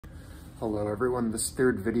Hello everyone, this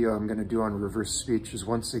third video I'm going to do on reverse speech is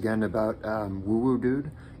once again about Woo Woo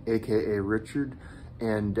Dude, aka Richard,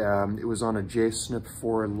 and it was on a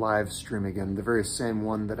jsnip4 live stream again, the very same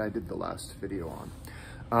one that I did the last video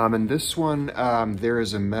on. In this one, there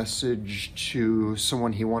is a message to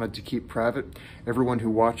someone he wanted to keep private. Everyone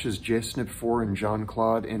who watches jsnip4 and John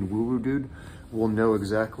Claude and Woo Woo Dude will know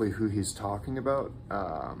exactly who he's talking about.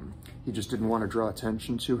 He just didn't want to draw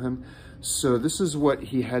attention to him. So this is what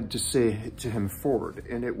he had to say to him forward,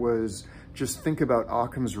 and it was just think about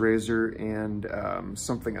Occam's razor and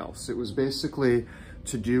something else. It was basically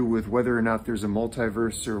to do with whether or not there's a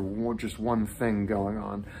multiverse or just one thing going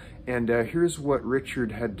on. And here's what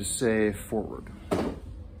Richard had to say forward.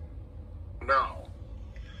 No,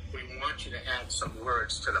 we want you to add some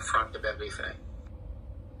words to the front of everything.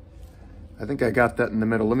 I think I got that in the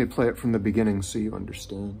middle. Let me play it from the beginning so you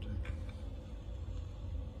understand.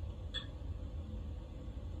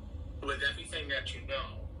 With everything that you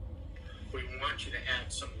know, we want you to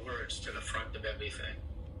add some words to the front of everything.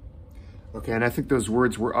 Okay, and I think those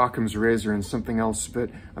words were Occam's razor and something else, but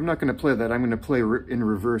I'm not going to play that. I'm going to play in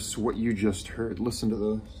reverse what you just heard. Listen to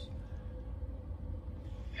this.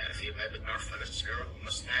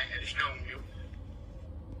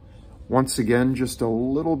 Once again, just a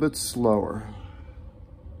little bit slower.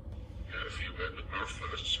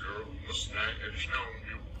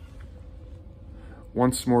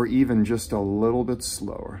 Once more, even just a little bit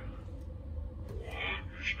slower.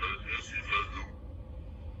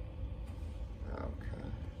 Okay.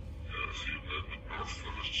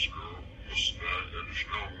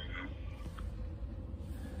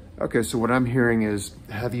 Okay, so what I'm hearing is,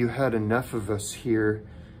 have you had enough of us here?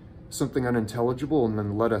 Something unintelligible, and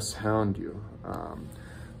then let us hound you.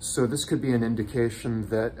 So this could be an indication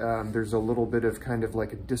that there's a little bit of kind of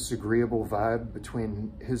like a disagreeable vibe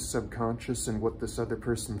between his subconscious and what this other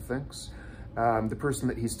person thinks. The person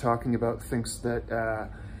that he's talking about thinks that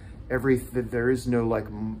that there is no like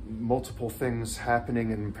multiple things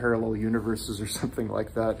happening in parallel universes or something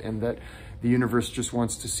like that, and that the universe just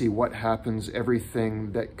wants to see what happens.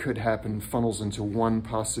 Everything that could happen funnels into one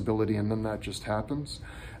possibility, and then that just happens.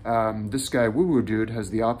 This guy, Woo Woo Dude, has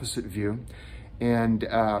the opposite view. And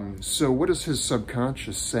so what is his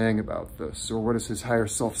subconscious saying about this? Or what is his higher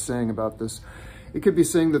self saying about this? It could be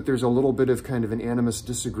saying that there's a little bit of kind of an animus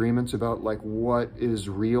disagreement about like what is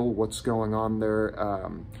real, what's going on there.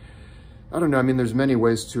 I don't know. I mean, there's many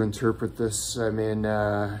ways to interpret this. I mean,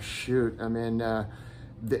 the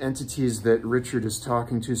entities that Richard is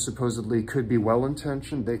talking to supposedly could be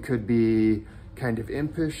well-intentioned. They could be kind of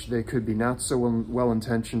impish. They could be not so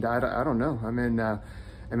well-intentioned. I don't know. I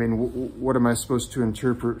mean, what am I supposed to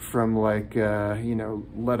interpret from like, you know,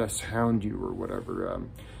 let us hound you or whatever?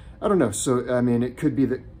 I don't know. So, I mean, it could be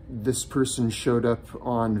that this person showed up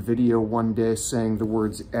on video one day saying the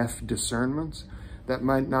words F discernment. That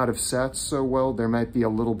might not have sat so well. There might be a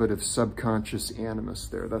little bit of subconscious animus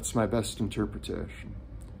there. That's my best interpretation.